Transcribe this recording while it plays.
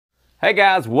Hey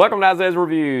guys, welcome to Isaiah's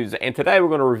Reviews, and today we're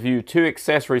going to review two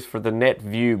accessories for the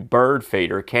NETVUE Bird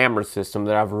Feeder camera system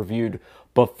that I've reviewed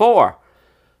before.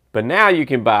 But now you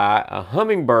can buy a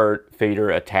Hummingbird feeder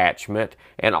attachment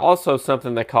and also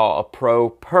something they call a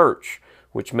Pro Perch,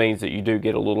 which means that you do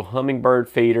get a little Hummingbird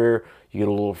feeder, you get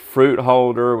a little fruit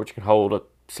holder, which can hold a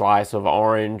slice of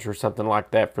orange or something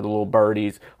like that for the little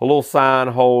birdies, a little sign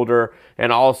holder,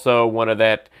 and also one of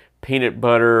that peanut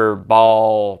butter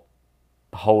ball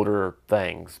holder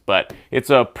things. But it's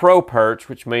a Pro Perch,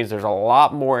 which means there's a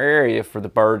lot more area for the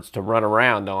birds to run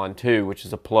around on too, which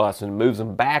is a plus, and moves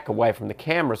them back away from the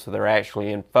camera so they're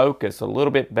actually in focus a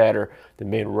little bit better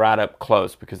than being right up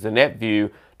close, because the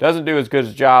NETVUE doesn't do as good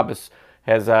a job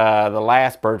as the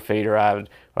last bird feeder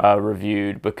I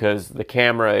reviewed, because the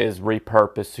camera is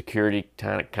repurposed security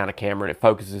kind of camera and it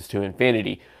focuses to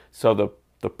infinity. So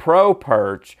the Pro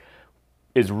Perch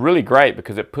is really great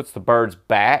because it puts the birds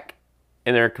back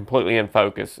and they're completely in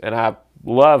focus, and I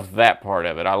love that part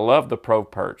of it. I love the Pro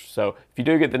Perch. So if you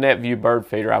do get the NETVUE Bird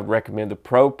Feeder, I would recommend the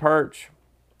Pro Perch.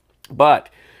 But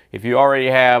if you already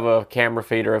have a camera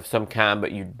feeder of some kind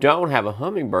but you don't have a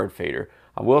Hummingbird feeder,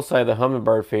 I will say the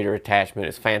Hummingbird feeder attachment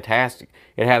is fantastic.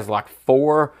 It has like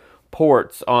 4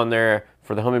 ports on there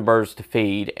for the hummingbirds to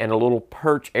feed and a little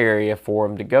perch area for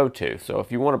them to go to. So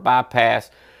if you want to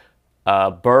bypass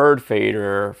a bird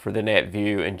feeder for the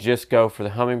NETVUE and just go for the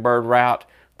Hummingbird route,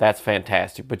 that's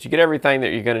fantastic. But you get everything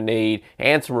that you're going to need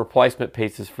and some replacement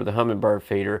pieces for the Hummingbird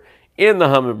feeder in the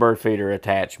Hummingbird feeder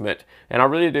attachment. And I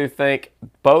really do think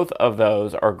both of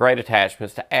those are great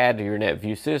attachments to add to your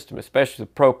NETVUE system, especially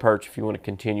the Pro Perch if you want to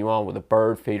continue on with a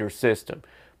bird feeder system.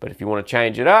 But if you want to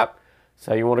change it up,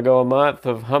 say you want to go a month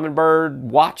of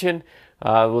hummingbird watching,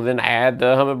 well then add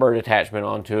the Hummingbird attachment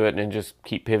onto it and then just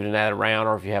keep pivoting that around.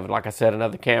 Or if you have, like I said,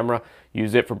 another camera,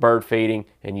 use it for bird feeding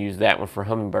and use that one for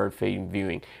hummingbird feeding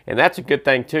viewing. And that's a good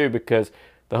thing too, because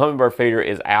the Hummingbird feeder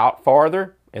is out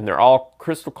farther and they're all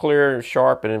crystal clear and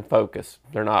sharp and in focus.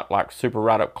 They're not like super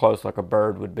right up close like a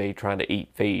bird would be trying to eat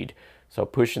feed. So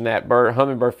pushing that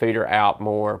Hummingbird feeder out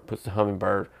more puts the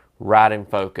hummingbird right in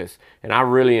focus. And I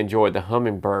really enjoyed the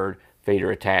Hummingbird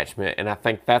feeder attachment, and I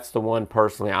think that's the one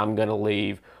personally I'm going to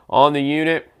leave on the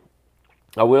unit.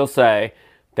 I will say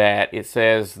that it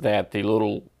says that the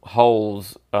little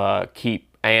holes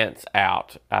keep ants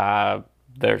out.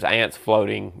 There's ants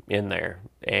floating in there,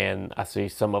 and I see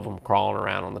some of them crawling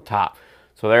around on the top.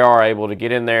 So they are able to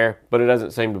get in there, but it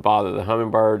doesn't seem to bother the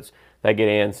hummingbirds. They get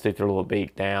in, stick their little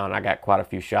beak down. I got quite a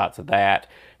few shots of that.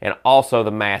 And also the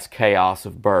mass chaos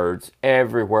of birds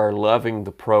everywhere loving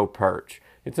the Pro Perch.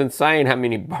 It's insane how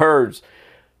many birds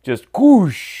just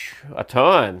whoosh, a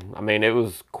ton. I mean, it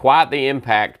was quite the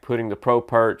impact putting the Pro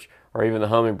Perch or even the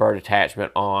Hummingbird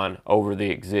attachment on over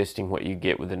the existing what you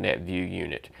get with the NETVUE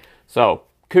unit. So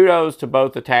kudos to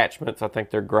both attachments. I think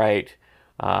they're great.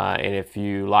 And if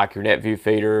you like your NETVUE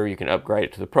feeder, you can upgrade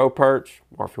it to the Pro Perch.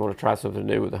 Or if you want to try something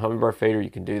new with the Hummingbird feeder,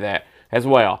 you can do that as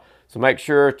well. So make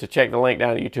sure to check the link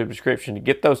down in the YouTube description to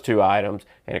get those 2 items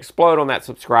and explode on that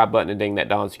subscribe button and ding that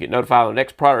bell so you get notified on the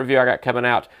next product review I got coming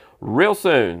out real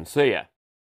soon. See ya.